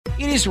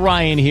It is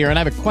Ryan here, and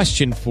I have a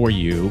question for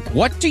you.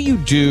 What do you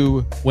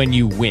do when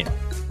you win?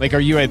 Like, are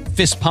you a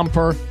fist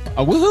pumper,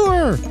 a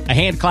woohooer, a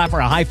hand clapper,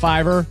 a high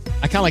fiver?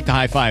 I kind of like the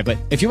high five, but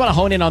if you want to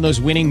hone in on those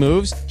winning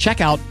moves,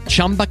 check out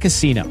Chumba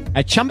Casino.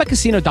 At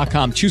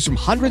ChumbaCasino.com, choose from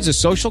hundreds of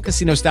social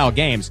casino-style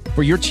games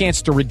for your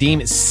chance to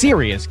redeem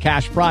serious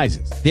cash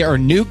prizes. There are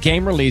new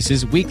game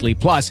releases weekly,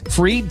 plus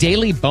free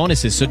daily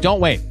bonuses. So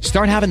don't wait.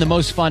 Start having the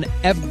most fun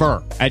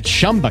ever at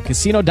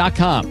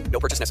ChumbaCasino.com.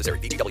 No purchase necessary.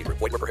 VGW. Void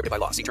where prohibited by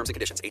law. See terms and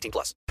conditions.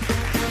 18+.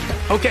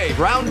 Okay,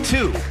 round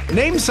two.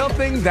 Name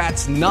something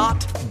that's not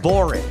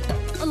boring.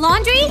 A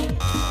laundry?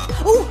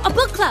 Ooh, a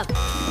book club.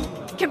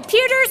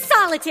 Computer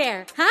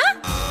solitaire,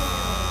 huh?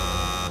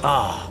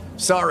 Ah,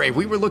 sorry,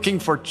 we were looking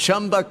for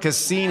Chumba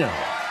Casino.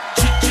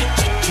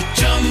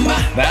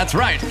 That's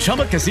right,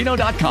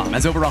 ChumbaCasino.com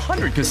has over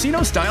 100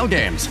 casino-style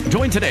games.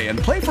 Join today and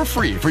play for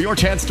free for your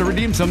chance to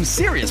redeem some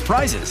serious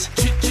prizes.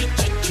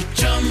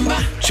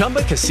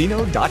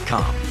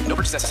 ChumbaCasino.com. No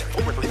purchase necessary.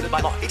 Void where prohibited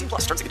by law. 18+.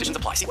 Terms and conditions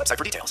apply. See website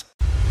for details.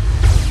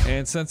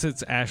 And since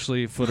it's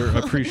Ashley Footer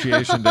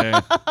Appreciation Day,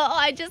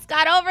 I just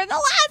got over the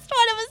last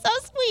one. It was so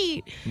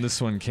sweet. this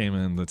one came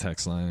in the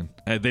text line.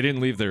 They didn't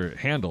leave their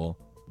handle.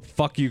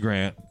 Fuck you,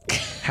 Grant.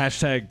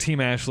 Hashtag Team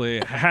Ashley.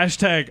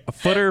 Hashtag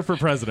Footer for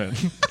President.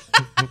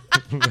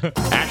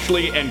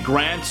 Ashley and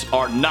Grant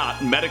are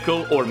not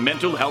medical or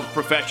mental health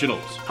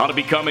professionals. How to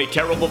become a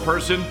terrible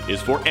person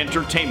is for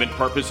entertainment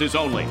purposes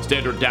only.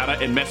 Standard data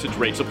and message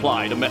rates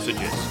apply to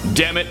messages.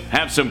 Damn it,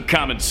 have some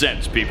common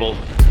sense, people.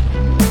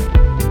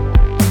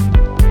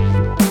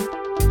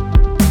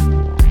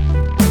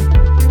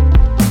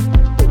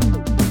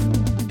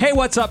 Hey,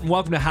 what's up? And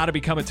welcome to How to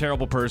Become a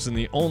Terrible Person,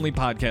 the only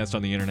podcast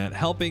on the internet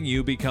helping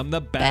you become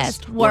the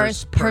best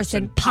worst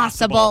person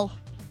possible.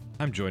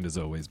 I'm joined as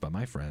always by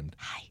my friend,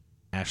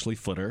 Ashley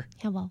Footer.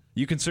 Hello.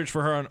 You can search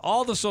for her on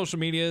all the social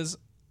medias.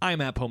 I'm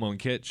at Pomo and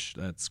Kitch.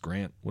 That's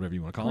Grant, whatever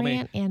you want to call me.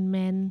 Grant and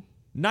men.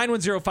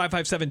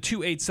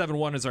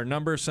 910-557-2871 is our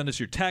number. Send us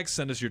your texts,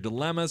 send us your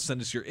dilemmas, send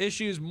us your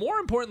issues. More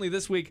importantly,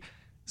 this week,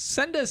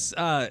 send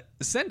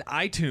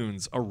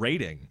iTunes a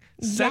rating.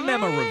 Send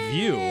them a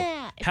review.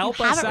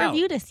 Help us out. If you haven't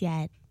reviewed us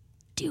yet,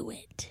 do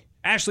it.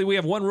 Ashley, we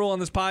have one rule on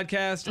this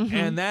podcast,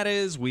 and that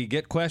is we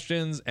get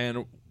questions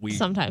and we...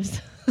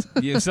 Sometimes.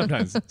 Yeah,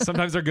 sometimes.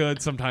 Sometimes they're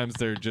good. Sometimes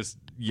they're just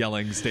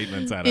yelling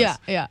statements at us.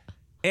 Yeah.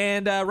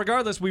 And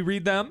regardless, we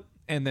read them,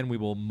 and then we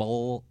will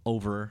mull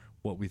over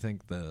what we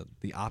think the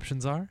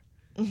options are.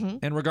 Mm-hmm.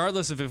 And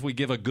regardless if we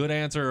give a good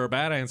answer or a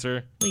bad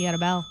answer... We get a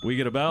bell. We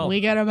get a bell. We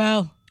get a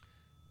bell.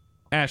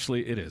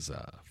 Ashley, it is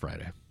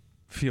Friday.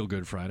 Feel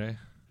good Friday.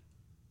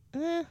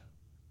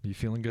 You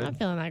feeling good? I'm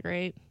feeling that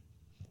great.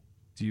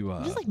 Do you?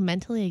 I'm just like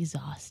mentally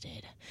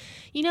exhausted.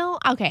 You know,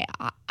 okay,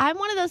 I'm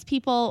one of those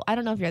people, I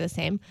don't know if you're the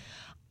same.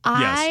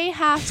 I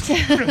have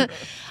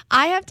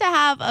to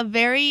have a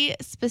very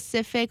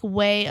specific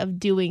way of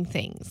doing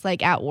things,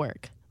 like at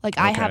work. Like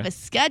I have a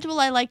schedule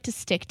I like to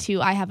stick to.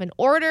 I have an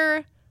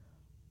order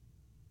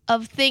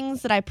of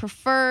things that I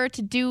prefer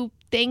to do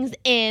things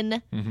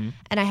in, and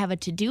I have a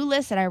to-do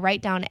list that I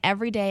write down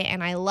every day,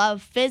 and I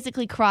love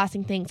physically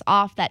crossing things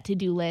off that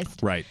to-do list.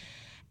 Right.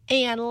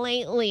 And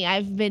lately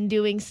I've been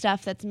doing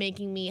stuff that's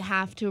making me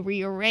have to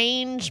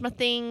rearrange my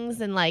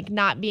things and like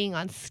not being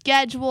on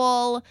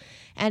schedule,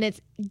 and it's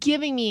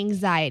giving me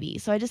anxiety.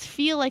 So I just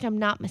feel like I'm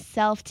not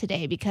myself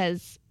today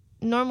because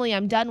normally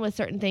I'm done with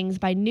certain things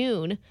by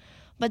noon,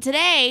 but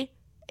today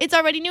it's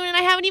already noon and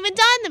I haven't even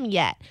done them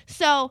yet.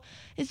 So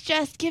it's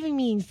just giving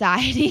me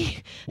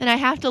anxiety, and I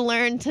have to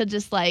learn to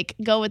just like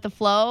go with the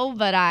flow.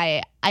 But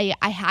I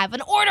have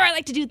an order I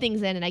like to do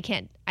things in, and I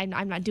can't.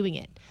 I'm not doing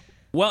it.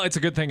 Well, it's a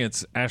good thing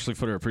it's Ashley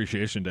Footer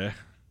Appreciation Day.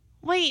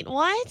 Wait,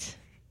 what?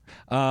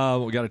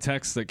 We got a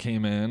text that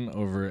came in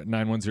over at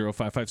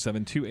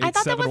 910-557-2871. I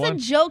thought that was a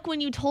joke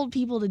when you told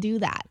people to do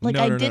that. Like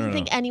I didn't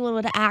think anyone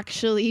would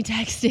actually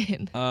text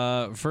in.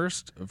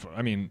 First,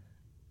 I mean,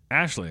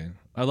 Ashley,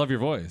 I love your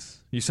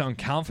voice. You sound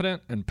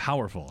confident and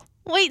powerful.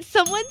 Wait,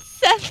 someone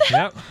said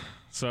that? Yep.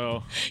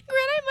 So,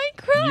 Grant, I might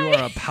cry. You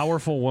are a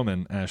powerful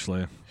woman, Ashley.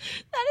 That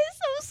is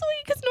so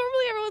sweet, because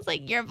normally everyone's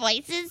like, your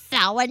voice is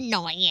so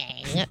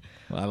annoying.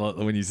 I love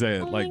when you say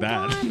it like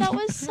that. God, that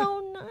was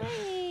so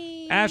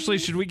nice. Ashley,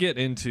 should we get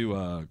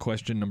into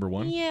question number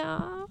 1?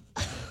 Yeah.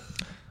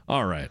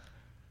 All right.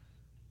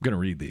 I'm going to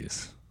read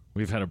these.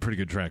 We've had a pretty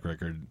good track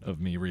record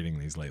of me reading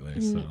these lately.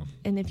 So,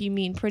 and if you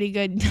mean pretty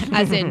good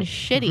as in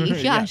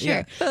shitty, yeah,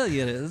 sure.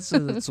 Yeah, it's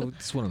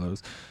one of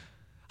those.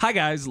 Hi,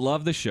 guys.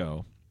 Love the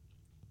show.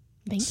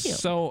 Thank you.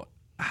 So,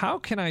 how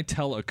can I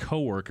tell a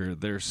coworker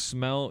their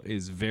smell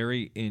is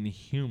very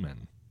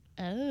inhuman?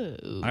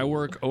 Oh. I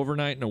work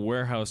overnight in a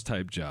warehouse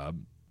type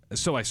job,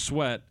 so I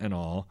sweat and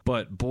all,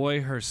 but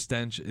boy, her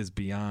stench is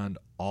beyond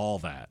all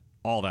that.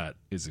 All that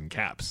is in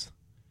caps.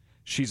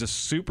 She's a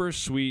super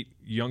sweet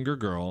younger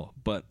girl,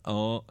 but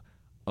oh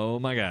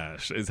my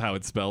gosh, is how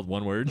it's spelled,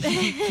 one word.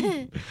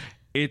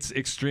 It's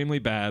extremely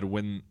bad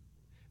when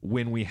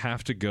we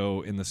have to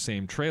go in the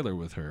same trailer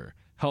with her.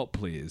 Help,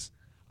 please.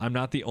 I'm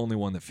not the only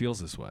one that feels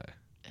this way.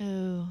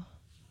 Oh,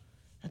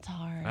 that's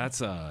hard.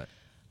 That's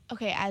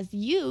Okay, as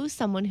you,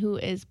 someone who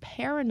is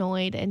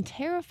paranoid and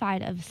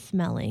terrified of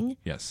smelling,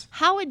 Yes.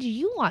 how would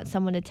you want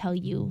someone to tell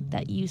you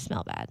that you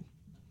smell bad?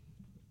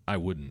 I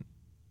wouldn't.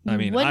 You I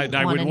mean, wouldn't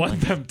I want would want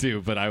anyone- them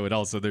to, but I would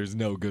also, there's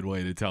no good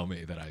way to tell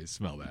me that I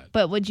smell bad.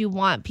 But would you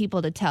want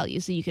people to tell you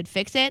so you could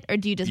fix it? Or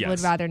do you just would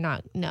Yes. rather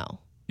not know?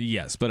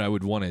 Yes, but I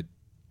would want it.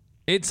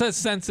 It's a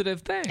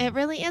sensitive thing. It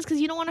really is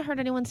because you don't want to hurt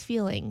anyone's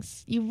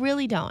feelings. You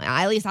really don't.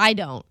 At least I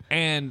don't.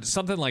 And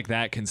something like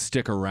that can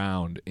stick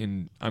around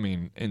in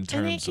And it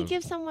terms could of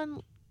give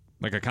someone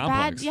like a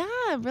bad, complex.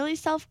 really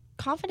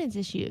self-confidence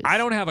issues. I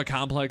don't have a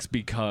complex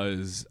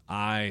because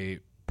I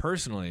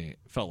personally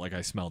felt like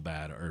I smelled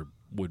bad or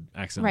would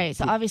accidentally Right,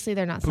 so obviously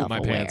they're not poop my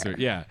self-aware. pants.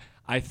 Yeah.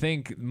 I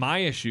think my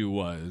issue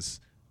was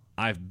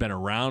I've been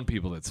around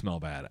people that smell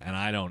bad, and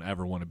I don't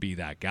ever want to be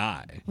that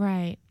guy.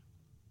 Right.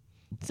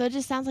 So it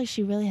just sounds like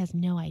she really has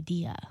no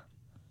idea.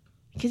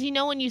 Because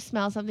when you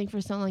smell something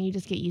for so long, you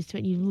just get used to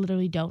it and you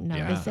literally don't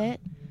notice Yeah.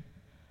 it.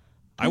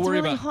 I It's worry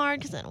really about, hard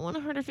because I don't want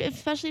to hurt her,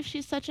 especially if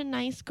she's such a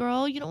nice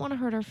girl. You don't want to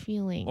hurt her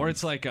feelings. or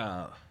it's like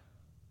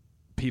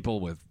people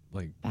with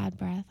like, bad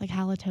breath, like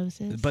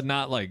halitosis. but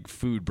not like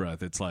food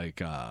breath. It's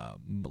like a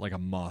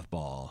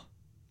mothball.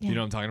 Yeah. You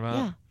know what I'm talking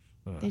about?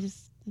 Yeah.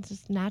 It's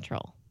just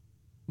natural.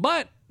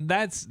 But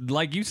that's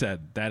like you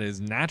said, that is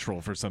natural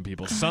for some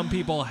people. Some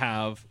people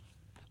have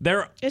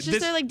It's just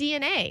their like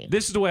DNA,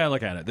 This is the way I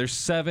look at it. There's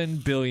 7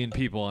 billion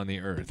people on the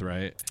earth,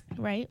 right?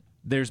 right?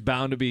 There's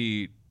bound to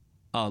be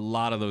a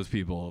lot of those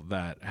people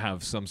that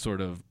have some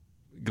sort of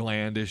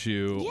gland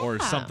issue or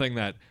Yeah. something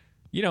that,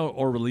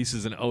 or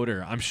releases an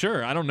odor. I'm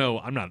sure. I don't know.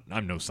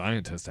 I'm no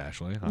scientist,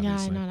 Ashley, obviously.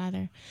 Yeah, I'm not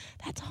either.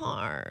 That's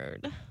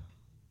hard.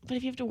 But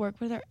if you have to work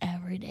with her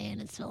every day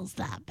and it smells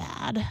that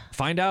bad,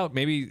 Find out,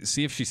 maybe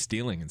see if she's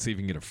stealing and see if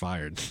you can get her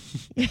fired.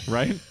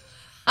 Right?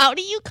 how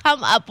do you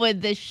come up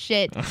with this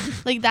shit?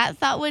 Like that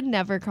thought would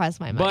never cross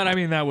my mind. But I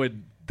mean that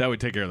would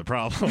take care of the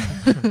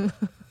problem.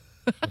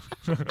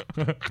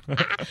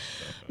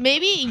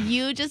 Maybe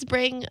you just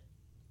bring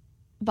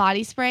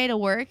body spray to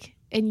work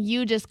and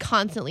you just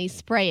constantly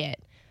spray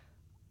it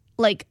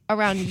like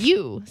around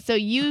you so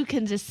you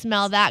can just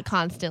smell that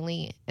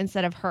constantly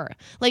instead of her.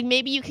 Like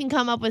maybe you can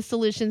come up with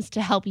solutions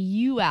to help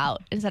you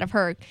out instead of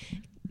her,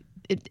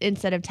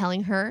 instead of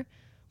telling her.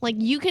 Like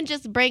you can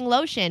just bring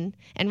lotion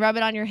and rub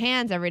it on your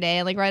hands every day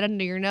and like right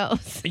under your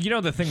nose.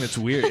 The thing that's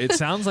weird, it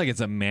sounds like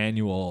it's a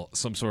manual,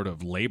 some sort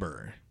of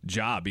labor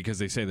job because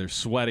they say they're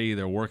sweaty,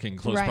 they're working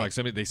close Right.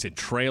 proximity. They said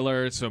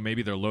trailer, so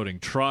maybe they're loading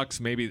trucks.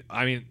 Maybe,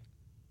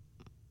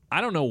 I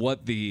don't know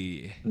what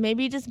the...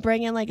 Maybe just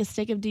bring in like a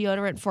stick of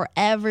deodorant for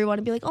everyone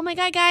and be like, oh my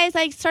God, guys,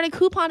 I started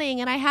couponing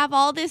and I have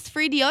all this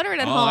free deodorant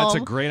at home. Oh, that's a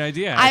great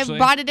idea, I actually.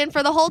 brought it in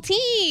for the whole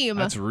team.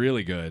 That's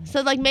really good.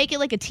 So like make it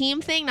like a team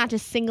thing, not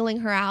just singling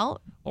her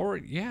out. Or,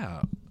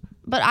 yeah.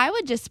 But I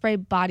would just spray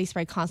body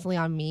spray constantly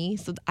on me,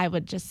 so I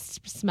would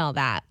just smell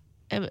that.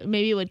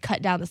 Maybe it would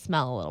cut down the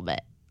smell a little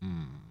bit.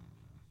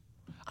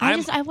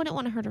 I wouldn't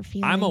want to hurt her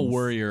feelings. I'm a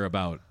worrier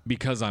about,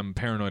 because I'm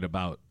paranoid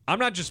about... I'm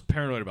not just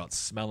paranoid about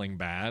smelling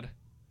bad.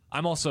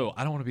 I'm also...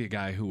 I don't want to be a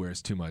guy who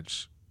wears too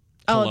much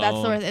Oh, cologne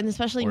that's the worst. And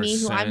especially or me,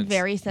 who I'm scents.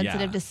 very sensitive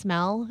Yeah. to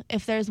smell.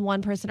 If there's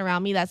one person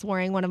around me that's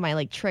wearing one of my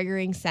like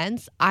triggering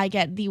scents, I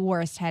get the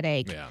worst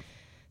headache. Yeah.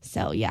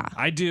 So yeah.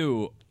 I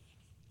do...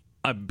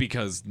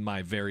 because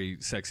my very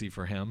sexy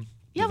for him.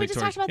 Yeah, the we just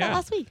Victoria's- talked about that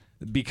last week.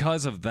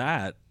 Because of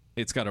that,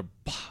 it's got a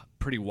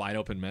pretty wide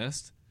open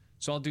mist.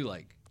 So I'll do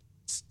like...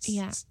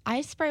 Yeah.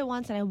 I spray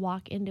once and I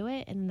walk into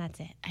it and that's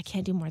it. I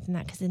can't do more than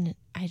that because then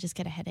I just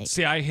get a headache.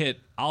 See,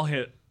 I'll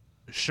hit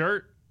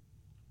shirt,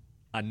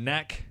 a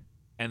neck,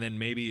 and then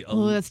maybe a...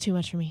 Oh, that's too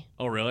much for me.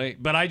 Oh, really?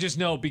 But I just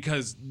know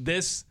because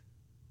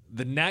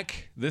the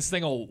neck, this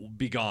thing will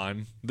be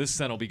gone. This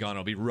scent will be gone.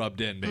 It'll be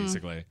rubbed in,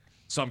 basically.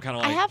 So I'm kind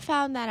of like... I have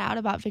found that out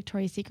about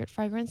Victoria's Secret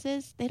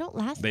fragrances. They don't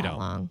last They that don't.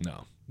 long.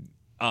 No.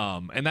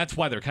 And that's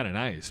why they're kind of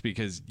nice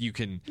because you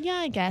can... Yeah,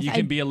 I guess. You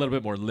can be a little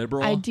bit more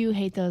liberal. I do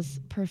hate those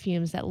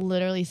perfumes that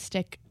literally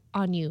stick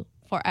on you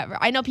forever.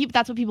 I know people.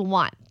 That's what people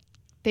want.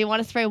 They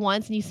want to spray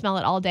once and you smell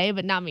it all day,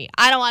 but not me.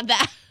 I don't want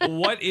that.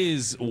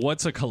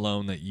 What's a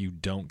cologne that you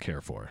don't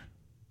care for?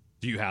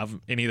 Do you have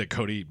any that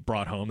Cody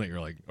brought home that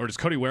you're like, or does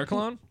Cody wear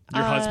cologne?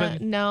 Your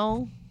husband?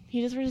 No,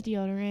 he just wears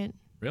deodorant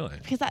Really?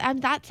 because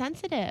I'm that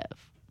sensitive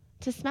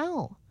to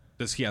smell.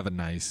 Does he have a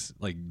nice,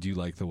 do you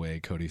like the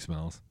way Cody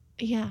smells?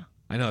 Yeah.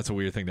 I know that's a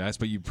weird thing to ask,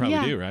 but you probably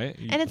Yeah. do, right?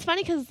 And it's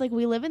funny because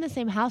we live in the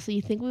same house, so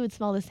you think we would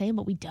smell the same,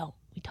 but we don't.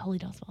 We totally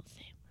don't smell the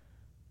same.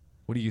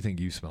 What do you think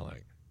you smell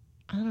like?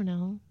 I don't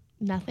know.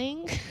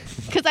 Nothing.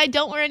 Because I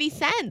don't wear any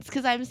scents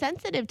because I'm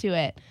sensitive to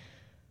it.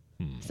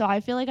 So I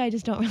feel like I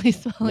just don't really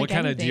smell like What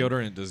kind anything. of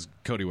deodorant does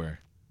Cody wear?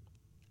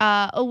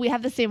 We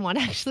have the same one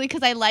actually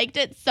because I liked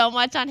it so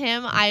much on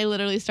him. I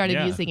literally started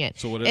Yeah. using it.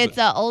 So what is it's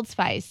it? Old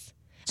Spice.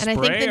 And I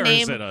think Spray, the or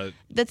name is it a...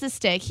 that's a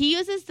stick. He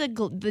uses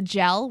the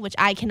gel, which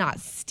I cannot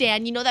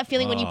stand. You know that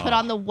feeling when you put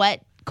on the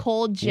wet,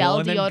 cold gel Well,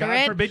 and then, deodorant?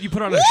 God forbid you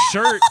put on a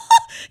shirt.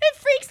 It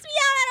freaks me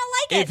out. I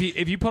don't like it.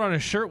 If you put on a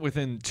shirt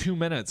within 2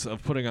 minutes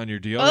of putting on your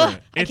deodorant,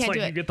 Ugh, I it's can't like do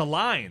you it. get the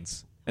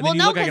lines. And Well, then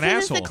you no, look like an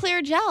because asshole. it's a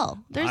clear gel.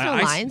 There's no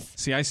lines.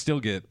 See, I still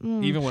get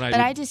even when But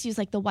I just use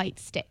like the white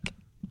stick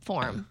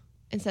form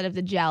instead of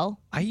the gel.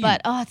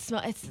 But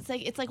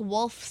it's like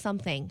Wolf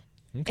something.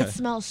 Okay. It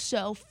smells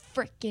so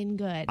freaking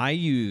good. I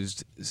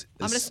used.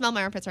 I'm gonna smell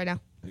my armpits right now.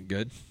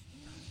 Good.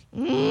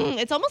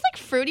 It's almost like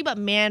fruity, but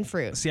man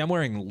fruit. See, I'm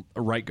wearing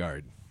a right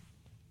guard.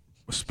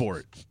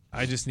 Sport.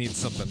 I just need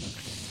something. It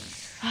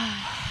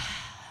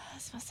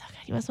smells so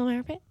good. You want to smell my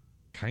armpit?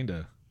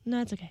 Kinda.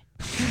 No, it's okay.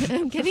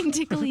 I'm getting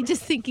tickly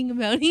just thinking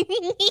about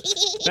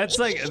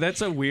it.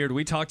 That's a weird.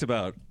 We talked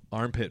about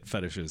armpit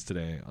fetishes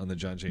today on the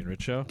John Jane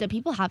Rich Show. Do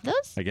people have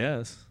those? I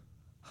guess.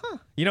 Huh.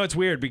 You know, it's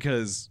weird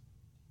because,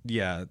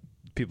 yeah,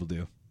 people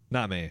do.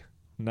 Not me.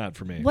 Not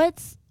for me.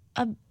 What's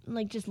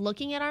like just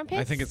looking at armpits?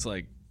 I think it's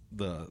like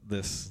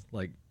this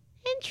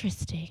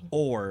interesting.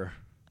 Or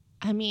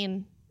I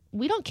mean,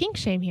 we don't kink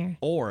shame here.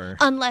 Or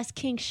unless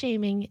kink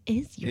shaming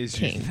is your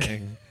kink. Your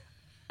thing.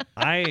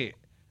 I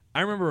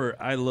remember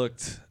I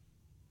looked.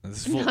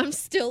 I'm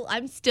still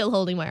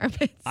holding my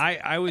armpits. How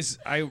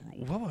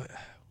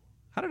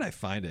did I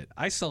find it?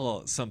 I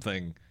saw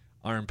something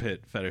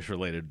armpit fetish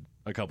related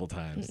a couple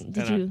times.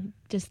 Did you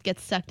just get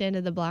sucked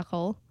into the black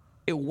hole?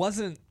 It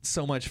wasn't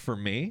so much for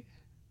me,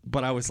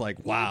 but I was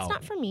like, wow. It's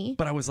not for me.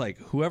 But I was like,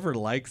 whoever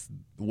likes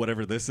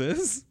whatever this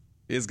is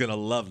gonna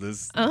love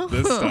this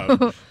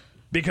stuff.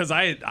 Because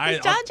John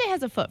Jay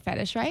has a foot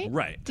fetish, right?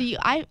 Right. Do you?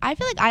 I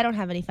feel like I don't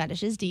have any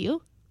fetishes. Do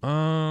you?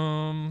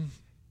 I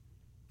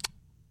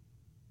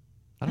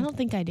don't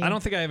think I do. I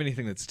don't think I have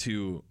anything that's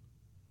too.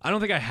 I don't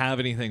think I have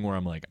anything where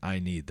I'm like, I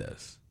need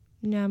this.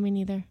 No, me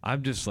neither.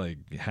 I'm just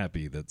like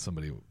happy that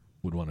somebody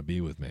would want to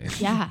be with me.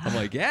 Yeah. I'm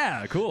like,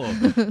 yeah, cool.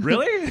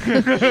 Really?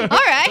 All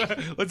right.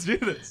 Let's do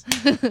this.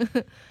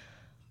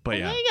 But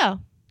yeah. There you go.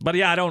 But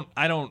yeah, I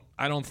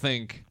don't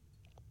think.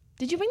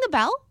 Did you ring the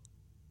bell?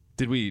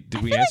 Did we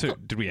answer?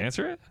 Did we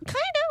answer it? Kind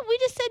of. We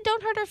just said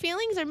don't hurt our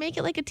feelings or make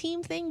it like a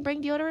team thing.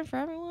 Bring deodorant for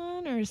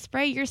everyone or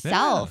spray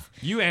yourself.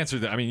 Yeah. You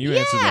answeed that. I mean, you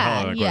answered the hell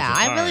out of that question. Yeah,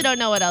 I All really right. don't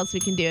know what else we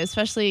can do,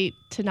 especially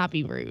to not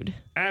be rude.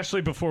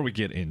 Ashley, before we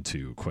get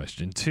into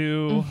question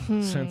 2,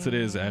 since it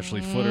is Ashley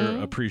Footer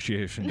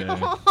Appreciation Day.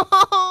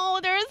 Oh,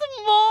 there's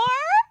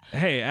more?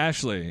 Hey,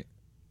 Ashley.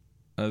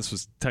 This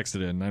was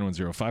texted in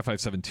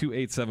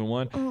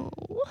 910-557-2871. Oh.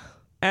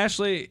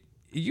 Ashley,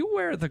 you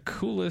wear the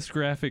coolest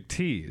graphic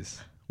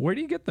tees. Where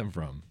do you get them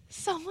from?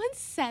 Someone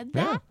said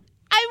that? Yeah.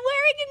 I'm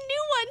wearing a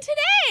new one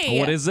today.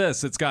 What is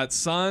this? It's got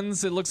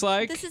suns, it looks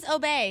like. This is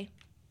Obey.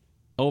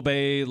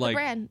 Obey, like. The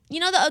brand. You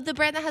know the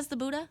brand that has the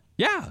Buddha?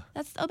 Yeah.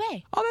 That's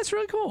Obey. Oh, that's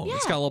really cool. Yeah.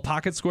 It's got a little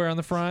pocket square on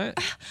the front.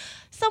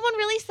 Someone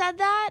really said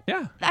that?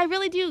 Yeah. I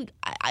really do.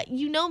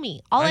 You know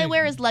me. All I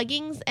wear is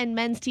leggings and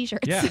men's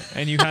t-shirts. Yeah,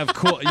 and you have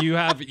cool. You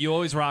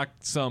always rock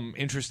some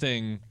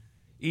interesting.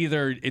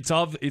 Either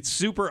it's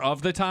super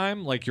of the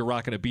time, like you're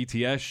rocking a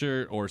BTS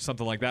shirt or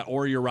something like that,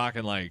 or you're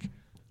rocking like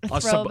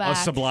a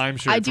Sublime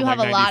shirt. I do from have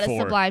like a lot 94.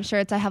 of Sublime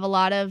shirts. I have a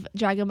lot of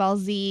Dragon Ball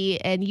Z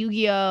and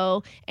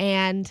Yu-Gi-Oh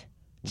and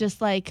just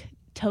like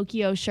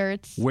Tokyo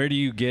shirts. Where do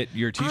you get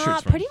your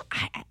t-shirts from?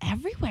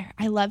 Everywhere.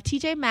 I love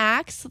TJ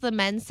Maxx, the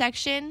men's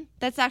section.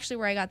 That's actually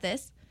where I got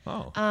this.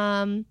 Oh.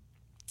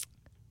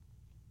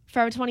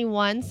 Forever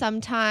 21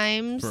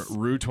 sometimes. For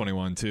Rue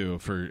 21 too.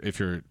 For if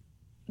you're.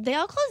 They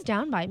all close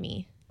down by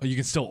me. Oh, you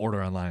can still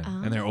order online,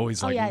 and they're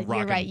always like rocking.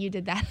 You're right. You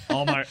did that.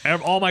 all my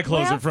clothes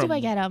Where are else from do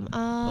I get them?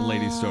 a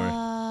ladies' store.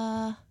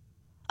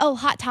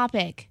 Hot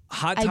Topic.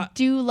 I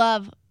do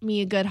love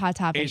me a good Hot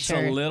Topic It's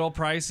shirt. a little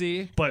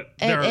pricey, but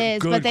they're It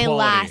is, good but they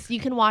quality. last. You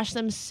can wash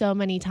them so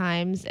many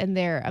times, and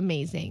they're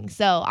amazing.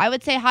 So I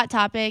would say Hot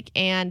Topic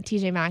and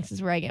TJ Maxx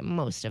is where I get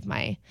most of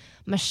my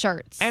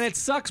shirts. And it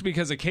sucks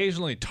because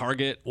occasionally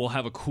Target will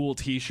have a cool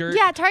T-shirt.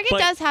 Yeah, Target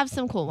does have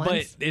some cool ones.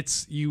 But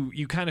it's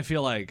you kind of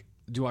feel like,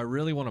 do I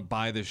really want to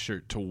buy this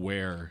shirt to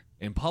wear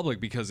in public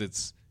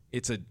because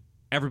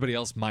everybody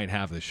else might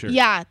have this shirt.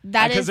 Yeah,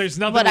 that is there's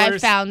nothing what I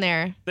worse- found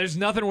there. There's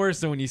nothing worse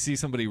than when you see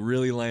somebody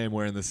really lame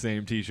wearing the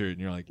same T-shirt and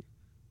you're like,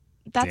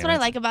 That's damn what I it.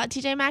 like about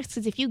TJ Maxx,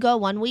 because if you go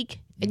one week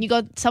and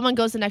someone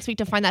goes the next week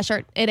to find that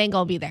shirt, it ain't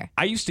gonna be there.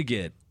 I used to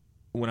get,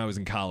 when I was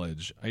in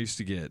college,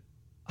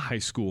 high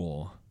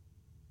school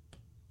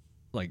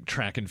like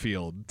track and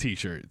field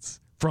T-shirts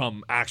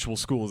from actual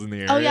schools in the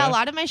area. Oh yeah, a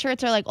lot of my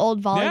shirts are like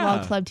old volleyball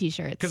Yeah. club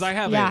T-shirts. Because I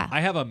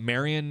have a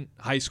Marion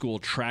High School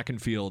track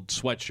and field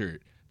sweatshirt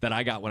that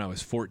I got when I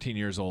was 14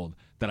 years old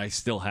that I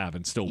still have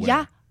and still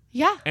wear.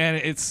 Yeah. And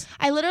it's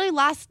I literally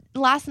last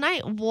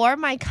night wore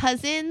my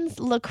cousin's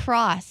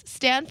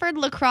Stanford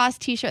lacrosse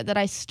T-shirt that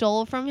I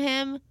stole from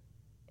him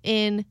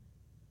in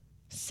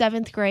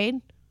 7th grade,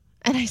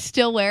 and I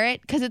still wear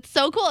it because it's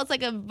so cool. It's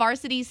like a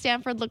varsity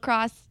Stanford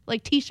lacrosse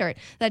like T-shirt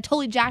that I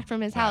totally jacked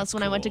from his house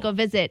when I went to cool. go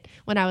visit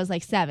when I was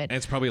like 7. and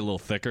it's probably a little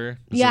thicker.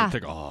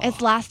 Oh.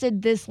 It's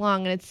lasted this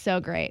long and it's so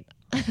great.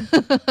 But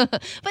thank you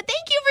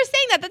for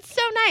saying that. That's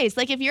so nice.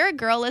 Like if you're a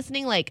girl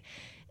listening, like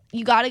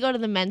you got to go to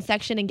the men's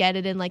section and get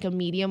it in like a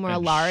medium or a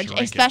And large,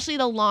 shrink it. especially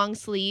the long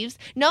sleeves.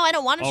 No, I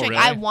don't want to Oh, shrink.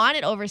 really? I want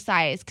it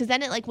oversized because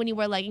then it like when you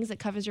wear leggings, it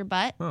covers your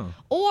butt. Huh.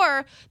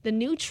 Or the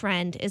new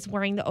trend is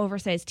wearing the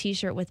oversized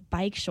t-shirt with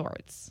bike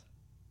shorts.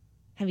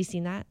 Have you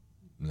seen that?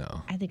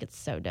 No. I think it's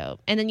so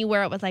dope. And then you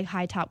wear it with like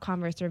high top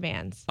Converse or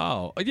Vans.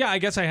 Oh, yeah, I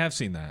guess I have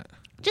seen that.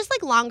 Just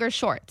like longer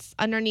shorts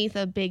underneath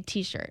a big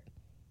t-shirt.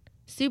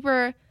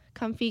 Super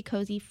comfy,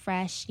 cozy,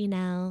 fresh, you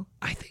know.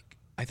 I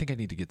think I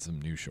need to get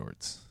some new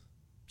shorts.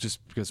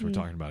 Just because Mm. we're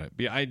talking about it.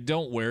 Yeah, I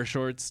don't wear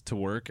shorts to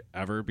work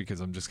ever because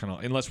I'm just kind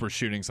of, unless we're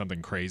shooting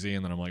something crazy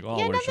and then I'm like, oh,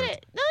 Yeah, I'll wear not shorts.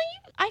 that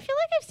I feel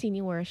like I've seen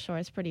you wear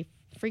shorts pretty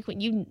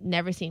frequent. You've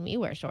never seen me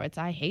wear shorts.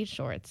 I hate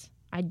shorts.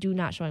 I do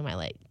not showing my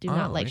leg. Do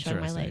not Oh, like showing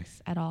my interesting.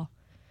 legs at all.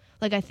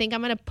 Like I think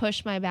I'm gonna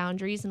push my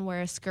boundaries and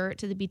wear a skirt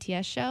to the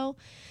BTS show,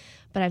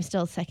 but I'm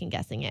still second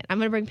guessing it. I'm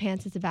gonna bring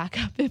pants as a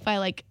backup if I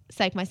like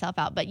psych myself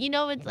out. But you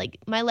know, it's like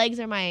my legs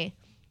are my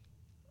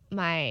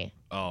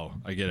Oh,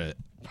 I get it.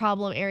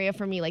 problem area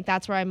for me. Like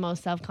that's where I'm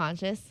most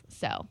self-conscious.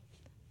 So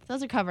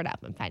those are covered up.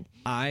 I'm fine.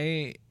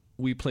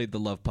 We played the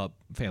Love Pup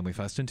Family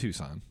Fest in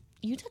Tucson.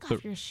 You took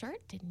off your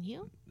shirt, didn't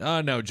you?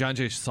 No, John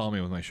Jay saw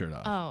me with my shirt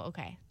off. Oh,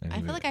 okay. And I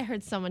he feel was- like I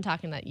heard someone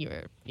talking that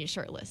you're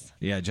shirtless.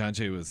 Yeah, John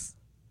Jay was.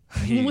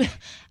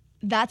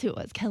 That's who it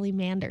was, Kelly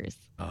Manders.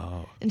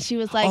 Oh. And she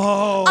was like,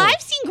 Oh.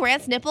 I've seen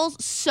Grant's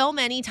nipples so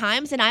many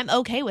times and I'm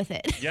okay with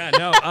it. Yeah,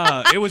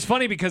 no. It was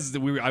funny because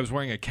I was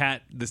wearing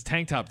this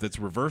tank top that's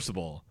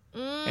reversible,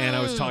 and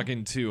I was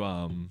talking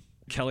to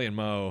Kelly and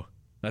Mo.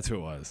 That's who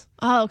it was.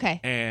 Oh, okay.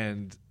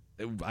 And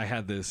I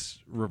had this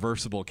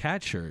reversible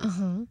cat shirt,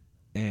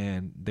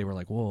 and they were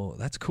like, "Well,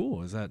 that's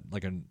cool. Is that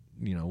like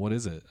what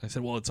is it?" I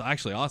said, "Well, it's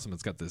actually awesome.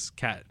 It's got this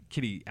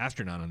kitty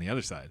astronaut on the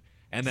other side."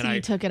 And then So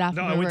you took it off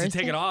No, and I went to reversed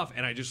take it? it off,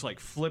 and I just like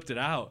flipped it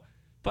out.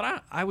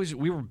 But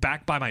we were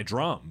back by my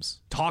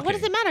drums talking. What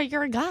does it matter?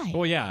 You're a guy.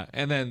 Well, yeah.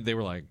 And then they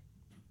were like,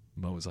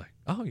 Mo was like,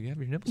 "Oh, you have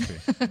your nipples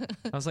free."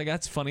 I was like,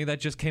 "That's funny. That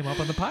just came up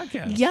on the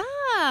podcast." Yeah.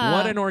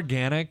 What an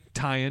organic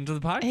tie-in to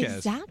the podcast.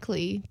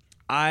 Exactly.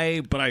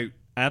 I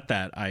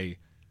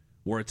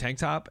wore a tank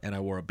top and I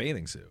wore a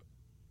bathing suit.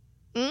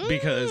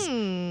 Because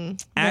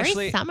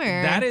actually, summer.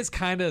 that is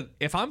kind of,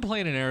 if I'm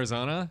playing in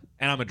Arizona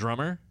and I'm a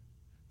drummer,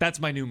 that's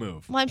my new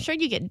move. Well, I'm sure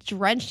you get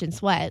drenched in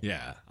sweat.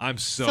 Yeah, I'm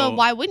So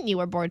why wouldn't you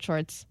wear board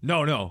shorts?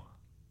 No.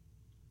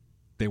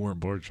 They weren't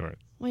board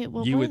shorts. Wait,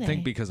 what You were would they?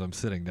 think because I'm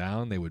sitting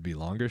down, they would be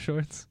longer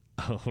shorts.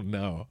 Oh,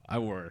 no. I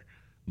wore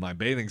my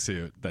bathing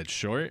suit that's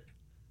short.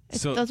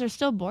 Those are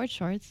still board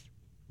shorts.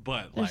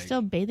 But They're like,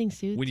 still bathing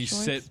suits. when you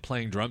shorts. sit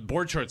playing drum,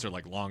 board shorts are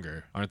like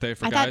longer, aren't they,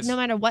 for I guys? thought no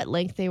matter what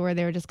length they were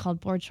just called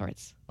board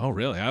shorts. Oh,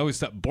 really? I always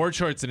thought board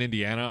shorts in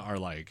Indiana are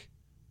like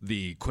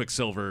the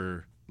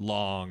Quicksilver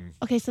long.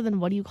 Okay, so then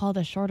what do you call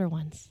the shorter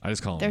ones? I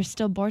just call them. They're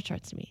still board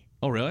shorts to me.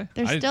 Oh, really?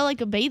 They're I- still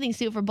like a bathing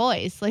suit for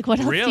boys. Like what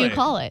else really? do you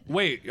call it?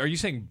 Wait, are you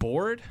saying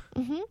board?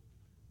 Mm-hmm.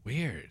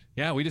 Weird.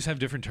 Yeah, we just have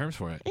different terms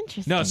for it.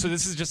 Interesting. No, so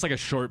this is just like a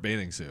short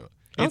bathing suit.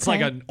 It's Okay.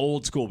 like an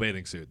old school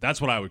bathing suit. That's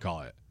what I would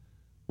call it.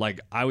 Like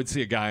I would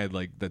see a guy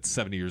like that's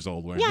 70 years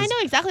old wearing Yeah, I this. know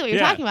exactly what you're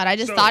Yeah, talking about. I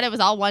just so thought it was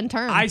all one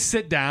term. I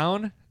sit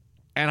down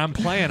and I'm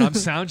playing, I'm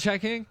sound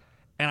checking,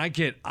 and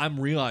I'm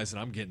realizing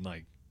I'm getting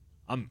like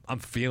I'm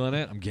feeling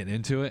it, I'm getting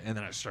into it, and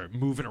then I start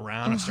moving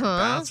around, I start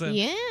bouncing.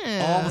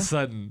 Yeah. All of a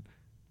sudden,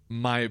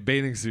 my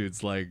bathing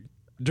suit's like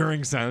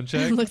during sound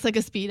check Looks like a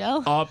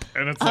Speedo. up,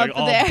 and it's Up like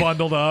all there.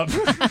 bundled up,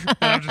 and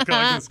I'm just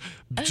got like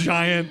this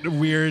giant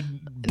weird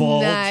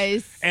bulge,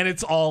 Nice. and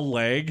it's all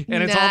leg,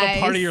 and it's all the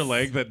part of Nice. your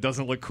leg that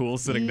doesn't look cool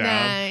sitting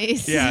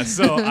Nice. down. Yeah,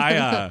 so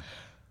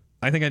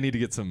I think I need to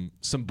get some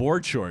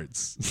board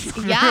shorts.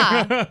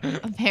 Yeah,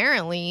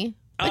 apparently.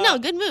 But no,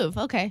 good move.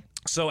 Okay.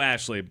 So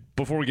Ashley,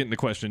 before we get into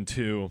question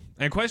 2,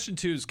 and question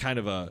 2 is kind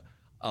of a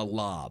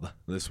lob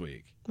this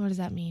week. What does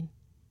that mean?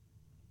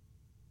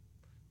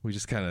 We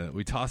just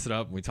we toss it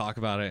up and we talk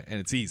about it, and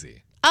it's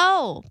easy.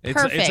 Oh, It's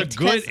a perfect.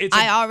 good- 'cause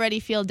I already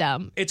feel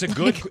dumb. It's a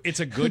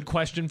good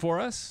question for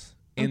us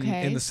in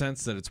Okay. the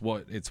sense that it's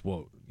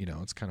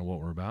kind of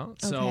what we're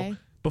about. So Okay.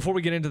 before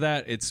we get into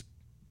that, it's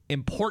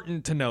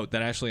important to note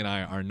that Ashley and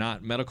I are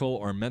not medical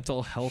or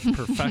mental health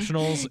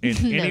professionals in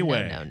any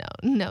way.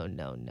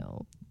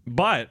 No.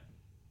 But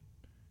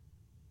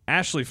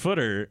Ashley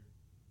Footer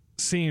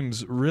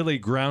seems really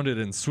grounded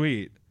and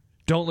sweet.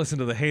 Don't listen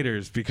to the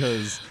haters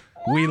because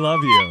we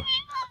love you.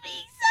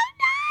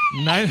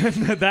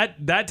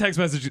 That text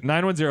message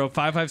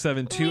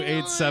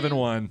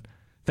 910-557-2871.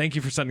 Thank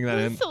you for sending that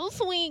in. So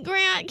sweet,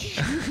 Grant.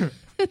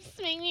 It's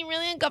making me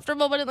really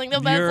uncomfortable, but in like the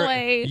best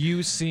way.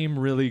 You seem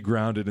really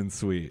grounded and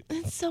sweet.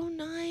 It's so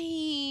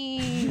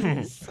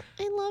nice.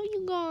 I love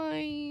you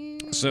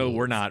guys. So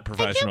we're not I can't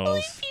professionals.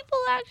 believe people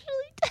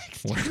actually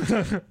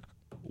text.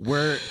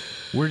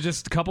 We're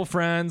just a couple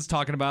friends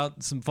talking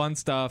about some fun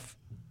stuff.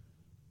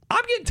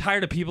 I'm getting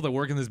tired of people that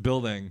work in this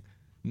building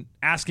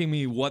asking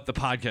me what the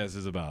podcast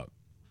is about.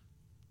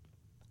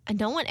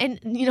 No one, and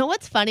you know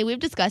what's funny? We've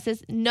discussed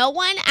this. No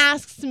one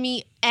asks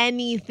me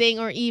anything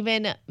or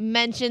even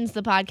mentions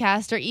the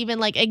podcast or even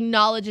like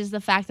acknowledges the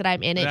fact that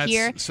I'm in it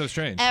here. That's so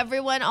strange.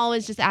 Everyone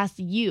always just asks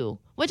you,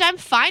 which I'm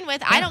fine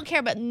with. I don't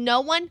care, but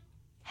no one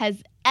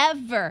has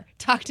ever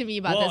talked to me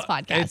about this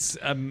podcast. It's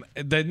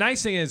the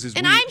nice thing is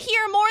and I'm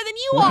here more than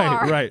you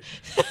are. Right.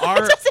 It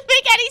doesn't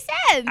make any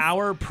sense.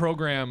 Our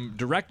program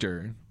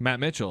director, Matt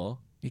Mitchell,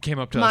 he came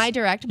up to us. My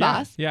direct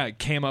boss. Yeah,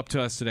 came up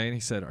to us today and he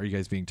said, "Are you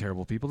guys being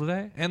terrible people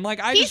today?" And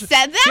like He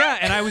said that? Yeah,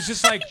 and I was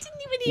just like, I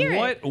didn't even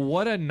hear it.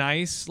 What a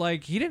nice,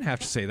 like, he didn't have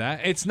to say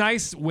that. It's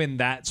nice when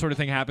that sort of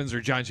thing happens,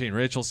 or John Jane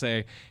Rich will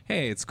say,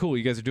 "Hey, it's cool.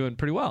 You guys are doing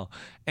pretty well."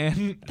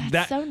 And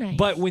That's so nice.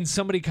 But when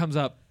somebody comes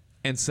up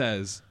and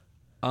says,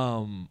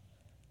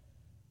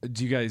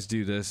 do you guys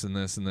do this and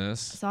this and this?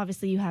 So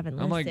obviously you haven't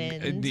I'm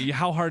listened. like,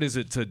 how hard is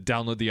it to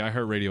download the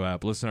iHeartRadio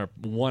app, listen to our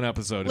one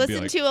episode, and be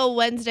Listen like, to a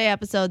Wednesday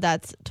episode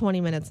that's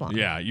 20 minutes long.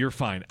 yeah, you're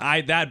fine.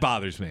 That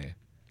bothers me.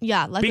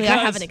 Yeah, luckily I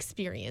Because- haven't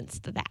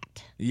experienced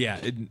that.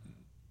 Yeah.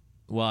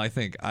 Well, I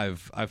think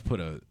I've put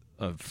a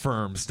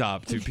firm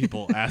stop to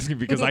people asking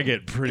because I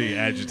get pretty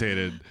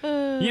agitated.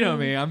 You know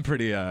me. I'm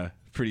pretty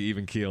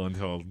even keel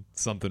until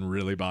something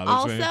really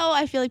bothers me. Also,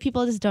 I feel like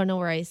people just don't know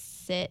where I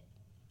sit,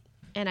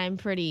 and I'm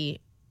pretty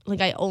like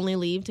I only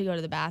leave to go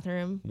to the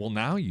bathroom. Well,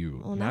 now you're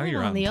I'm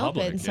on the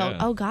public. open. So, yeah.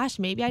 oh gosh,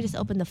 maybe I just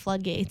opened the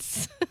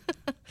floodgates.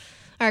 All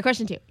right,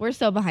 question 2. We're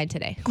so behind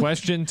today.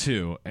 Question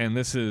 2, and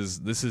this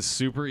is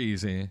super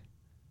easy.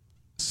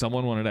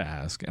 Someone wanted to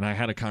ask, and I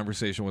had a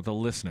conversation with a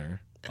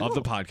listener of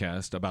the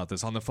podcast about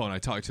this on the phone. I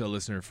talked to a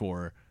listener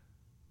for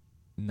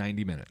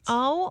 90 minutes.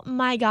 Oh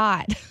my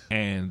God,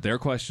 And their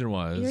question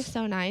was, you're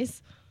so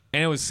nice.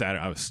 and it was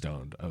Saturday. I was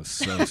stoned. I was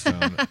so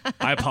stoned.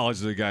 I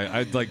apologized to the guy.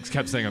 I like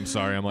kept saying I'm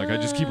sorry. I'm like, I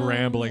just keep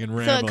rambling and So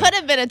rambling. it could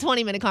have been a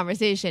 20-minute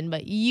conversation,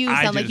 but you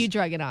sound like you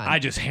drug it on. I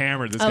just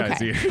hammered this guy's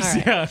Okay. ears. All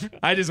right. Yeah.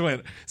 I just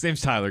went, his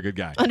name's Tyler, good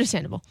guy.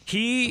 Understandable.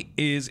 He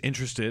is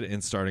interested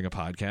in starting a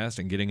podcast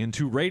and getting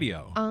into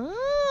radio. Oh.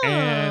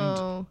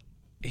 And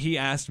he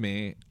asked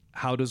me,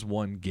 how does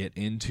one get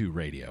into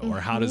radio? Or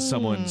how does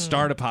someone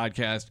start a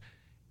podcast?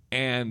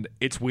 And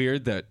it's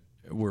weird that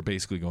we're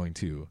basically going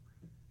to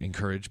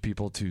encourage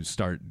people to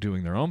start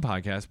doing their own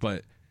podcast.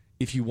 But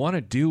if you want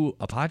to do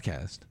a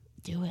podcast,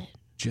 Do it.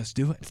 just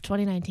do it. It's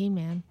 2019,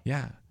 man.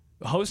 Yeah.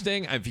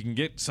 Hosting, if you can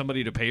get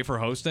somebody to pay for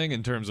hosting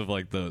in terms of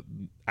like the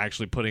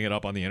actually putting it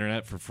up on the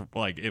internet for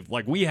like if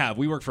like we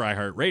work for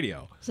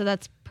iHeartRadio. So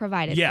that's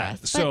provided Yeah,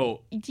 for us.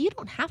 so- But you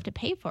don't have to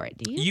pay for it,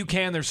 do you? You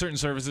can. There's certain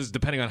services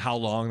depending on how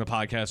long the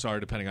podcasts are,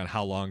 depending on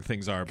how long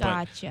things are.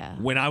 Gotcha.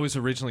 But when I was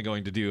originally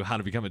going to do How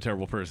to Become a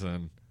Terrible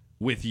Person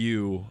with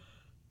you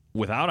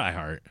without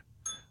iHeart,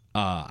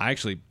 I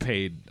actually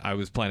paid. I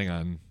was planning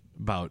on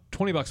about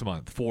 $20 a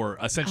month for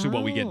essentially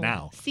what we get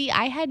now. See,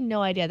 I had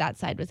no idea that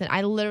side was in.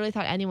 I literally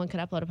thought anyone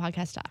could upload a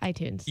podcast to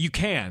iTunes. You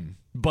can,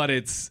 but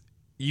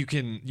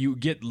you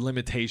get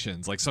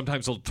limitations. Like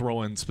sometimes they'll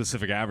throw in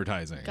specific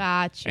advertising.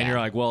 Gotcha. And you're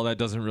like, well, that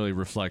doesn't really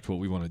reflect what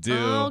we want to do.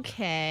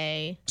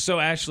 Okay. So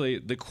Ashley,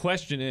 the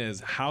question is,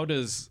 how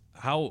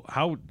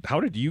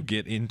did you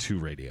get into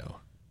radio?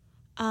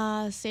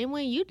 Same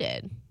way you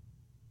did.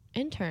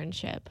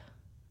 Internship.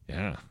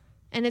 Yeah.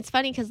 And it's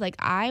funny because like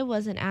I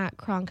wasn't at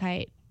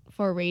Cronkite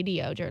for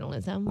radio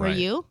journalism. Were Right.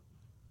 you?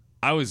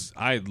 I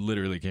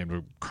literally came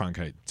to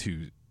Cronkite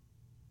to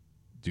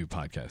do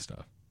podcast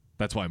stuff.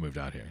 That's why I moved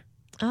out here.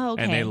 Oh,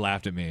 okay. And they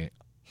laughed at me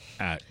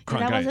at Cronkite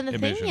That wasn't a thing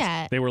admissions.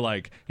 yet. They were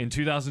like, in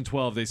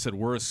 2012, they said,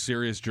 we're a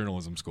serious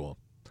journalism school.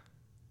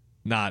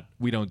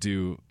 We don't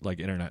do like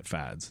internet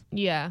fads.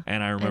 Yeah.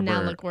 And I remember. And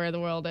now look where the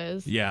world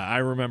is. Yeah, I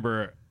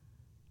remember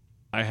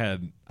I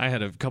had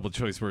a couple of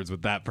choice words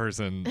with that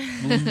person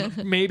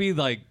maybe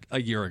like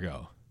a year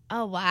ago.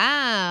 Oh,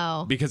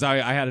 wow. Because I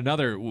had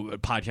another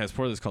podcast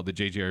before this called the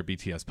JJR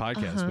BTS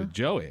podcast with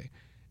Joey.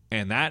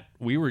 And that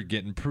we were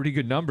getting pretty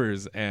good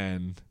numbers,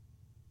 and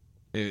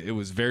it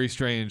was very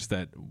strange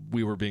that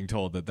we were being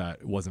told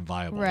that wasn't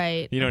viable.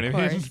 Right. You know what of I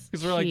mean? course.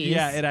 Because we're like, Jeez.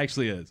 yeah, it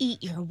actually is.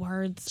 Eat your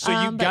words. So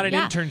you got an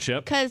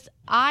internship. Because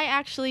I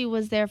actually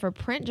was there for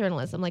print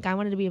journalism. Like I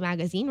wanted to be a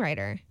magazine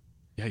writer.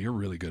 Yeah, you're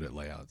really good at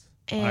layouts.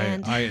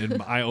 And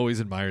I always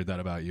admired that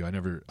about you. I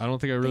don't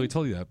think I really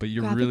told you that, but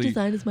you're graphic really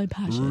design is my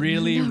passion.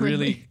 really, Not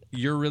really,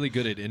 you're really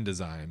good at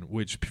InDesign,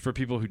 which for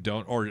people who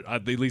don't, or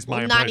at least my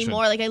Well, not impression.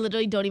 anymore. Like I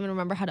literally don't even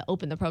remember how to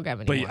open the program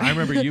But anymore. I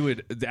remember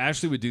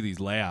Ashley would do these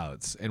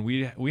layouts, and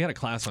we had a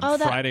class on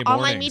that Friday mornings.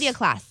 online media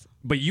class.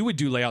 But you would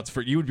do layouts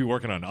you would be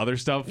working on other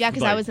stuff. Yeah,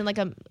 because I like- was in like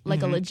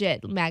a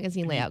legit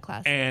magazine layout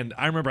class. And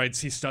I remember I'd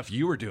see stuff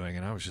you were doing,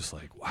 and I was just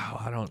like,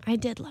 wow, I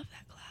did love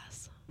that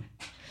class.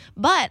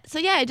 But so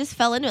yeah, I just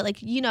fell into it.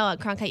 Like at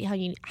Cronkite, how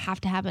you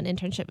have to have an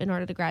internship in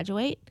order to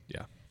graduate.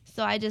 Yeah.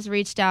 So I just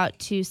reached out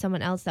to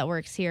someone else that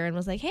works here and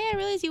was like, "Hey, I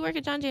realize you work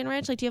at John Jane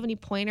Rich. Like, do you have any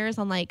pointers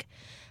on like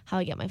how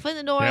I get my foot in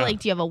the door? Yeah. Like,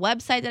 do you have a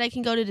website that I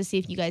can go to see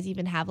if you guys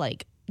even have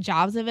like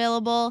jobs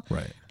available?"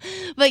 Right.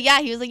 But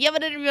yeah, he was like, "You have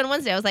an interview on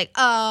Wednesday." I was like,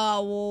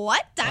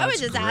 what? I was That's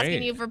just great.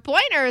 asking you for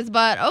pointers,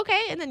 but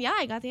okay. And then yeah,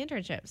 I got the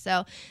internship.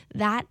 So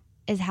that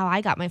is how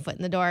I got my foot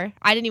in the door.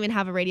 I didn't even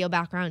have a radio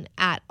background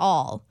at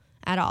all.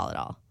 At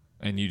all.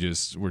 And you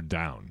just were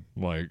down,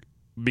 like,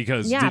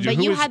 because Yeah, but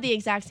you was- had the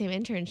exact same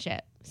internship.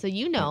 So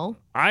you know.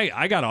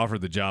 I got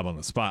offered the job on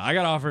the spot. I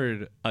got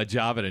offered a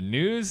job at a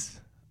news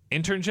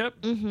internship.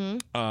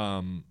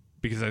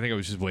 Because I think I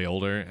was just way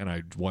older and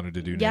I wanted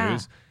to do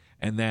news.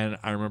 And then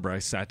I remember I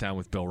sat down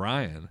with Bill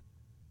Ryan,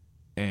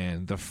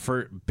 and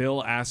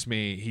Bill asked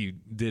me, he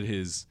did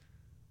his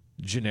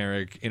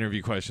generic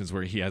interview questions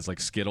where he has like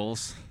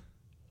Skittles.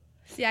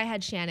 See, I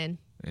had Shannon.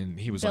 And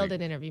he was Bill like,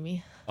 did interview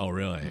me. "Oh,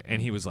 really?"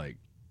 And he was like,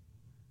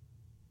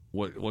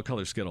 "What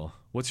color Skittle?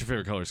 What's your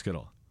favorite color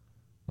Skittle?"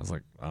 I was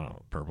like, "I don't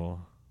know, purple."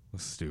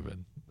 That's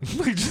stupid.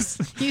 Like,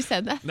 just You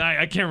said that.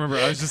 I can't remember.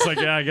 I was just like,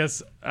 yeah, I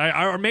guess,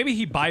 or maybe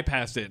he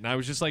bypassed it, and I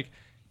was just like,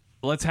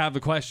 let's have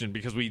the question,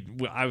 because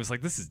I was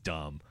like, this is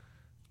dumb,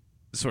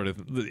 sort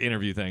of the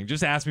interview thing.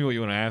 Just ask me what you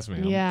want to ask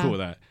me. I'm cool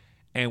with that.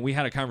 And we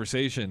had a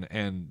conversation,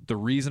 and the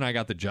reason I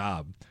got the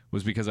job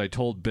was because I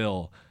told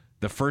Bill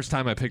the first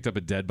time I picked up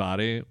a dead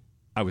body,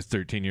 I was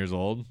 13 years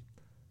old,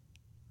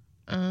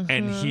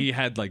 and he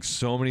had like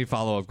so many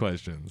follow-up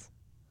questions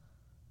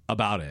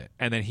about it.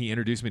 And then he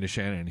introduced me to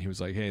Shannon, and he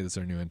was like, hey, this is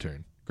our new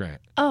intern,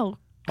 Grant. Oh,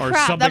 Or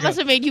crap. something That must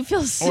have made you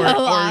feel so or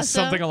awesome.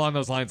 something along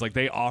those lines. Like,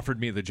 they offered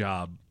me the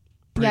job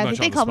pretty Yeah, I much think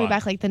they on the called me spot.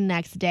 back like the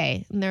next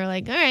day. And they were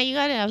like, all right, you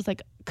got it. I was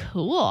like,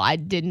 cool. I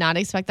did not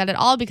expect that at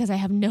all because I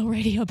have no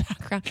radio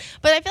background.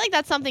 But I feel like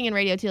that's something in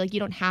radio too. Like, you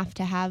don't have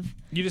to have.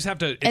 You just have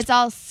to, It's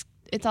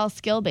all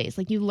skill based.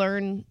 Like, you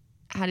learn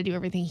how to do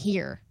everything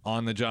here.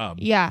 on the job.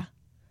 Yeah.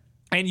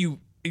 And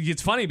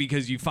it's funny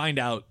because you find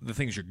out the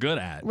things you're good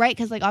at. Right.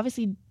 Because, like,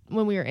 obviously,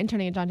 when we were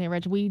interning at John J.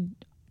 Rich, we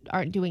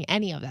aren't doing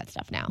any of that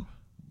stuff now.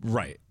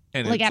 Right.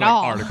 And Like, it's at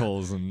all.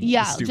 articles and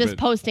Yeah. stupid. Just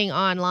posting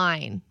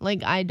online.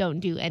 Like, I don't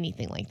do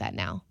anything like that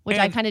now, which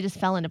I And- kind of just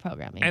fell into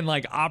programming. And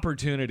like,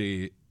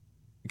 opportunity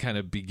kind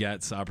of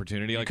begets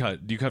opportunity. Like, do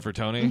you cut for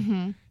Tony?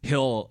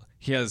 Mm-hmm.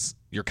 He has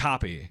your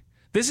copy.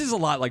 This is a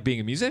lot like being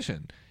a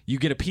musician. You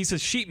get a piece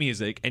of sheet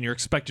music and you're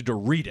expected to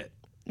read it.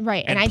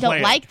 Right, and and I play don't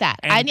it. like that.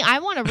 And- I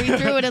want to read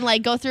through it and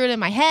like go through it in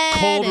my head.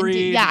 Cold and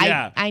read, yeah,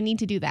 yeah. I need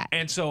to do that.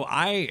 And so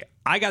I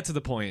got to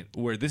the point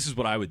where this is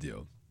what I would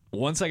do.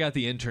 Once I got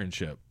the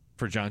internship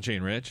for John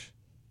Jane Rich,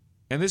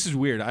 and this is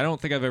weird, I don't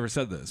think I've ever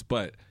said this,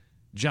 but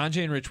John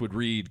Jane Rich would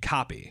read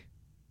copy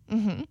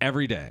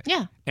every day.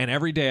 Yeah. And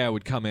every day I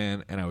would come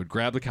in and I would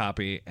grab the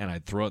copy and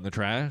I'd throw it in the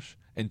trash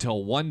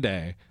until one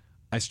day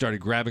I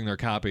started grabbing their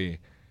copy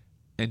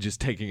and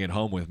just taking it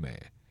home with me.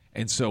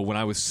 And so when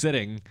I was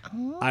sitting,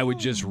 I would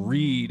just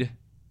read,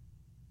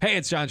 hey,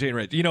 it's John Jane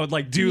Rich. You know,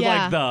 like do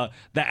Yeah. like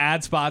the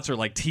ad spots or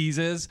like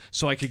teases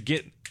so I could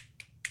get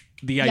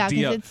the Yeah,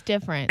 idea. because it's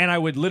different. And I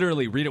would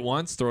literally read it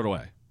once, throw it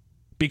away,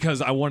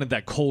 because I wanted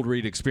that cold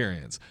read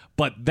experience.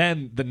 But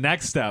then the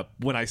next step,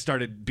 when I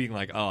started being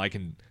like, oh, I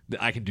can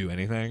do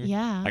anything.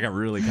 Yeah. I got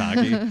really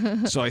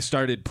cocky. So I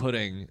started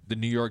putting the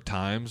New York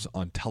Times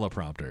on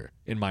teleprompter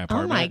in my Oh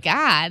apartment. my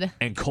God.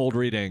 And cold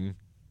reading.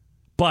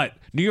 But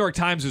New York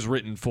Times is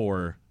written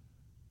for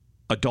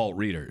adult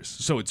readers.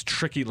 So it's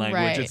tricky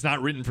language. Right. It's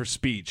not written for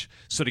speech.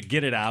 So to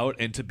get it out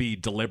and to be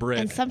deliberate.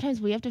 And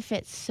sometimes we have to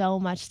fit so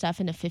much stuff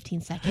into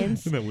 15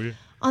 seconds. Isn't that weird?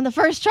 On the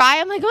first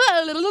try, I'm like,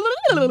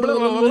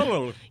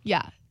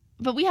 yeah.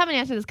 But we haven't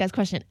answered this guy's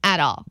question at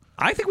all.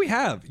 I think we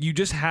have. You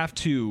just have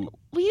to.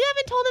 We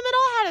haven't told him at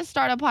all how to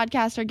start a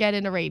podcast or get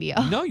into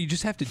radio. No, you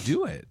just have to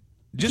do it.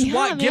 Just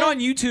Yeah, get man. on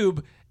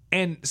YouTube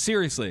and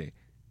seriously,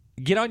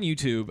 get on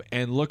YouTube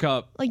and look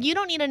up. Like, you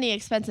don't need any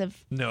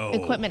expensive No.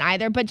 equipment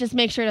either, but just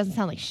make sure it doesn't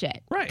sound like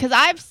shit. Right. Because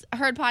I've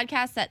heard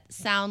podcasts that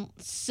sound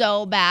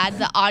so bad,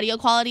 the audio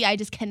quality, I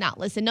just cannot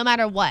listen, no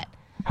matter what.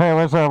 Hey,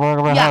 what's up?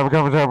 Welcome to Yeah. Have a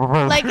Conversation with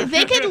Like,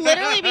 they could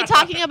literally be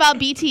talking about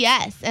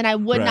BTS, and I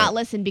would Right. not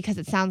listen because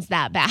it sounds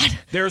that bad.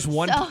 There's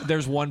one. So-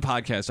 There's one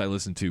podcast I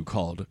listen to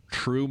called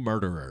True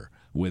Murderer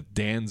with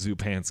Dan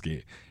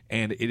Zupansky,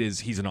 and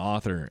he's an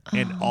author,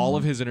 and all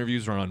of his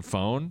interviews are on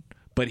phone,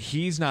 but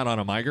he's not on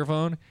a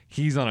microphone.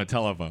 He's on a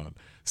telephone.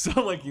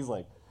 So like he's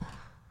like.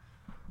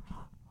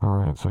 All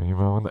right, so you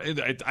vote.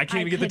 I can't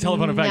even get the could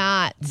telephone effect.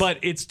 not. But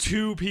it's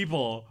two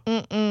people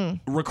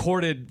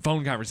recorded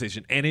phone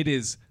conversation, and it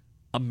is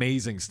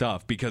amazing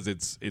stuff because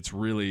it's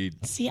really.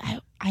 See, I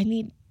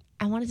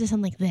want it to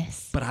sound like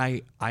this. But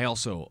I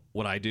also,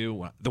 what I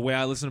do, the way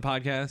I listen to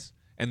podcasts,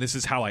 and this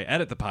is how I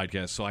edit the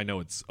podcast, so I know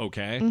it's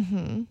okay.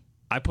 Mm-hmm.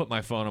 I put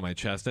my phone on my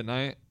chest at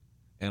night,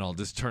 and I'll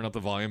just turn up the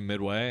volume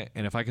midway,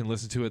 and if I can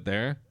listen to it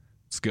there,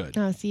 it's good.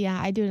 Oh, see, yeah,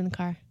 I do it in the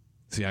car.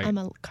 See, I'm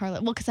a car.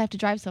 Well, because I have to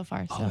drive so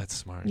far. So. oh, that's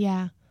smart.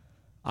 Yeah.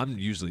 I'm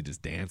usually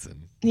just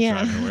dancing.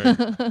 Yeah.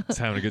 Driving to work. Just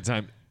having a good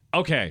time.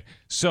 Okay,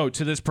 so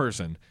to this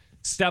person,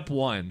 step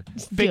one,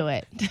 Do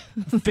it.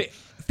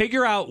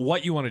 figure out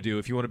what you want to do.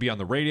 If you want to be on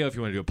the radio, if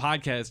you want to do a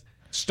podcast,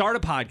 start a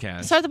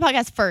podcast. Start the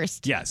podcast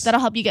first. Yes.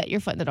 That'll help you get your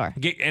foot in the door.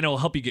 And it'll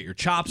help you get your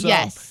chops up.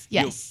 Yes.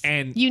 Yes.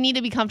 And you need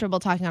to be comfortable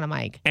talking on a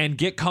mic.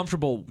 get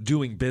comfortable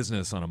doing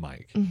business on a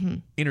mic,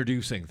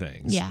 introducing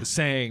things, Yeah.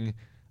 saying,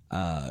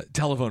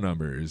 telephone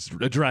numbers,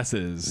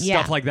 addresses, Yeah.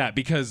 stuff like that,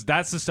 because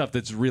that's the stuff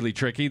that's really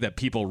tricky that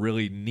people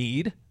really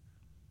need.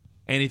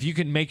 And if you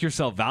can make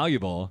yourself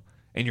valuable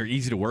and you're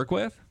easy to work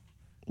with,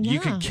 you Yeah.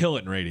 can kill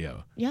it in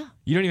radio. Yeah.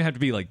 You don't even have to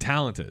be like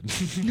talented.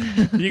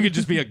 You could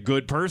just be a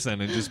good person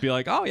and just be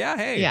like, oh yeah,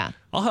 hey, Yeah.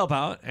 I'll help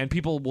out, and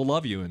people will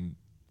love you. And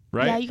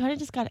right, Yeah, you kind of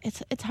just got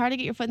it's hard to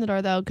get your foot in the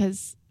door though,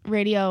 because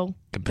radio, there's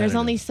Competitive.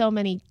 only so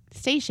many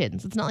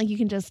stations. It's not like you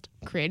can just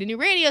create a new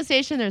radio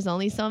station. There's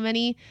only so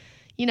many,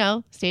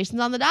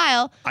 stations on the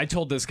dial. I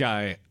told this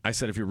guy, I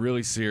said, if you're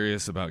really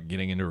serious about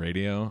getting into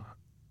radio,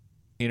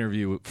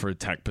 interview for a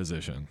tech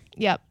position.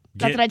 Yep.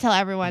 That's Get what I tell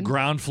everyone.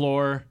 Ground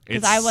floor.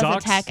 Because It I was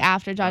sucks. a tech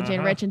after John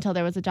Jane Uh-huh. Rich until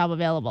there was a job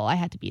available. I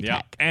had to be a Yeah,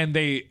 tech. and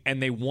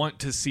they want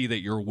to see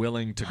that you're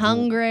willing to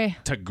Hungry.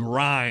 to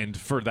grind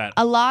for that.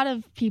 A lot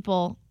of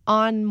people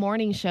on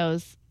morning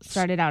shows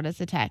started out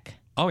as a tech.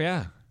 Oh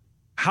yeah.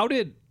 How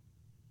long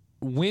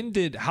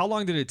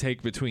did it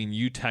take between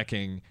you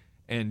teching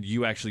and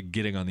you actually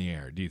getting on the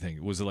air? Do you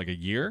think was it like a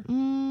year?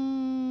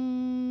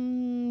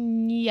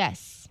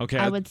 Yes. Okay.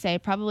 I would say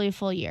probably a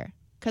full year.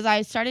 Because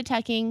I started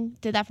teching,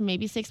 did that for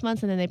maybe 6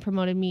 months, and then they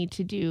promoted me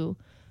to do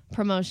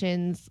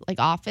promotions, like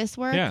office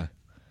work. Yeah.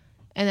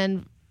 And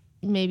then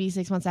maybe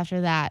 6 months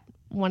after that,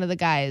 one of the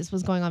guys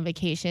was going on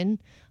vacation.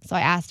 So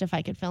I asked if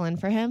I could fill in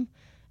for him.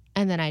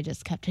 And then I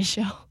just kept his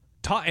show.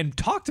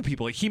 Talk to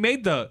people. He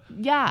made the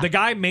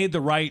guy made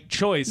the right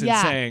choice in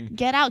saying,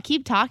 get out,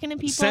 keep talking to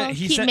people,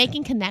 keep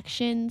making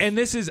connections. and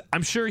this is,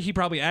 I'm sure he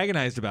probably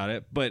agonized about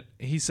it, but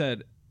he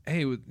said,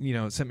 hey,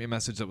 sent me a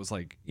message that was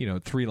like,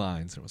 3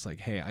 lines. And it was like,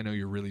 hey, I know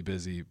you're really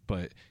busy,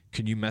 but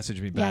can you message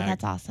me back? Yeah,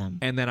 that's awesome.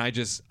 And then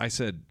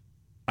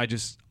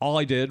all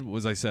I did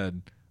was I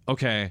said,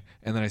 okay.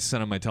 And then I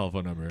sent him my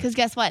telephone number. Because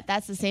guess what?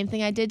 That's the same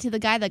thing I did to the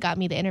guy that got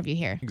me the interview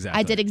here. Exactly.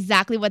 I did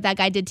exactly what that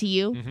guy did to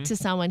you to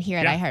someone here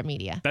at Yeah.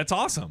 iHeartMedia. That's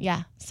awesome.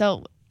 Yeah.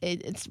 So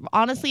it's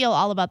honestly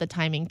all about the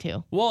timing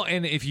too. Well,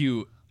 and if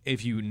you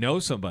know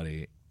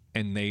somebody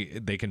and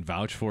they can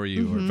vouch for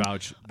you or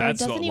vouch, Or it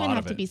that's a doesn't even lot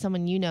have of to it. be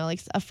someone you know.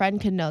 Like a friend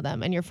could know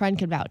them, and your friend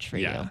could vouch for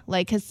Yeah. you.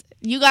 Like, because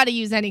you got to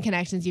use any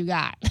connections you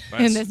got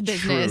in this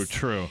business.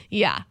 True.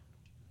 Yeah.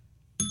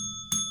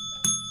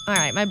 All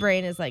right, my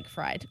brain is like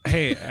fried.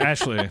 Hey,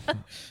 Ashley.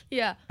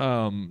 Yeah.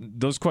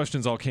 Those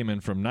questions all came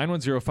in from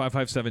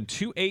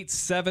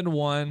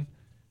 910-557-2871.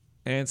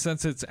 And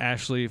since it's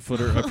Ashley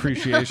Footer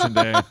Appreciation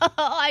Day, Oh,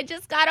 I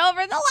just got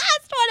over the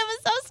last one. It was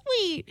so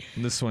sweet.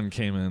 this one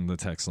came in the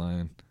text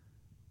line.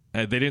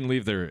 They didn't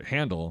leave their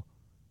handle.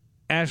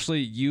 Ashley,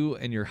 you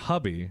and your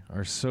hubby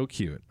are so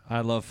cute.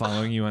 I love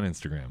following you on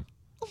Instagram.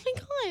 Oh my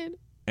God.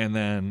 And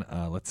then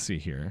let's see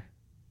here.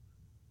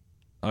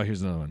 Oh,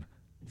 here's another one.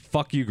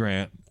 Fuck you,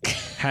 Grant.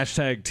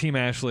 Hashtag Team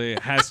Ashley.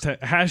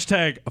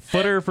 Hashtag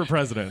Footer for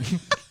President.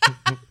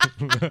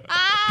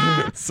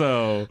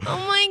 So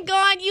Oh my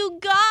God, you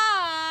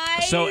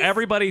guys. So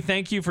everybody,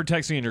 thank you for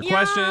texting in your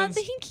questions.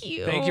 Thank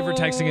you. Thank you for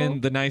texting in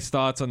the nice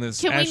thoughts on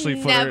this Can Ashley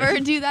we Footer. never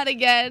do that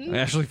again?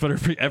 Ashley Footer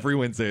every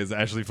Wednesday is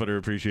Ashley Footer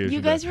Appreciation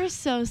You Day. guys were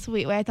so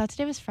sweet. Wait, I thought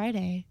today was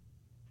Friday.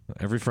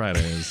 Every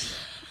Friday is.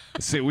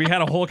 See, we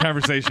had a whole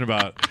conversation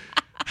about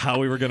how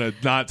we were gonna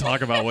not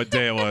talk about what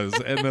day it was,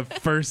 and the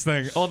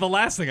the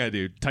last thing I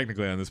do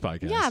technically on this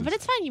podcast. Yeah, is but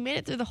it's fine. You made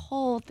it through the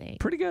whole thing.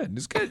 pretty good.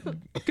 It's good.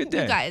 Good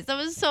day. You guys, that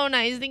was so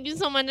nice. Thank you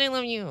so much. I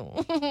love you.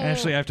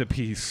 Ashley, I have to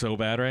pee so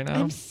bad right now.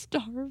 I'm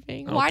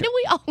starving. Why do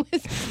we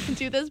always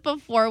do this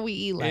before we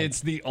eat lunch?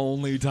 It's the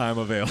only time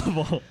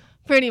available.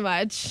 Pretty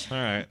much. All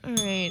right. All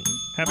right.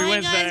 Happy Oh my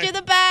Wednesday. gosh, you're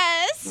the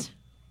best.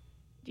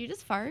 Did you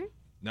just fart?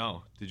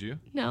 No, did you?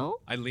 No?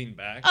 I leaned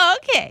back.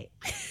 Okay.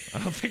 I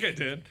don't think I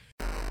did.